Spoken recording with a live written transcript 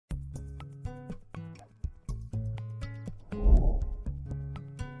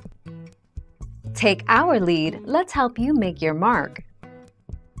Take our lead, let's help you make your mark.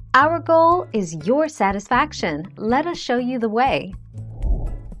 Our goal is your satisfaction. Let us show you the way.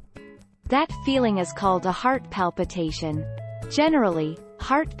 That feeling is called a heart palpitation. Generally,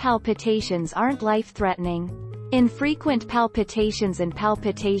 heart palpitations aren't life-threatening. Infrequent palpitations and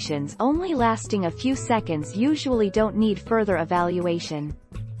palpitations only lasting a few seconds usually don't need further evaluation.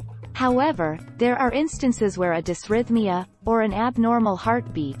 However, there are instances where a dysrhythmia, or an abnormal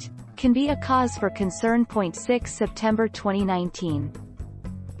heartbeat, can be a cause for concern. 6 September 2019.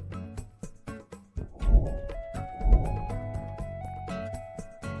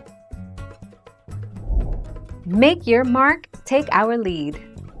 Make your mark, take our lead.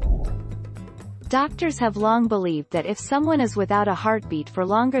 Doctors have long believed that if someone is without a heartbeat for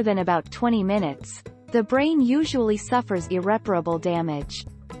longer than about 20 minutes, the brain usually suffers irreparable damage.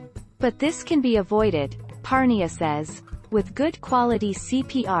 But this can be avoided, Parnia says, with good quality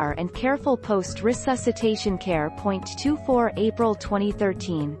CPR and careful post-resuscitation care. 24 April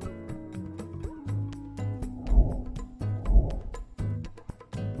 2013.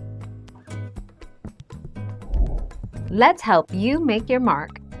 Let's help you make your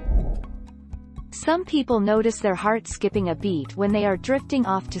mark. Some people notice their heart skipping a beat when they are drifting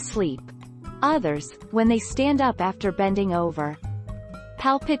off to sleep. Others, when they stand up after bending over.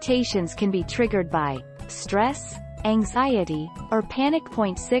 Palpitations can be triggered by stress, anxiety, or panic.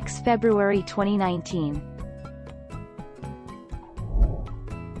 6 February 2019.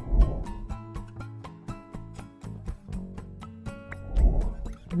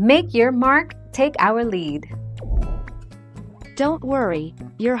 Make your mark, take our lead. Don't worry,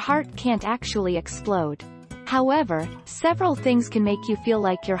 your heart can't actually explode. However, several things can make you feel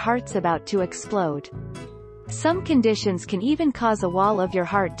like your heart's about to explode. Some conditions can even cause a wall of your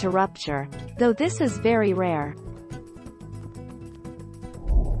heart to rupture, though this is very rare.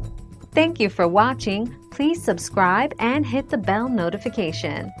 Thank you for watching. Please subscribe and hit the bell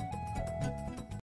notification.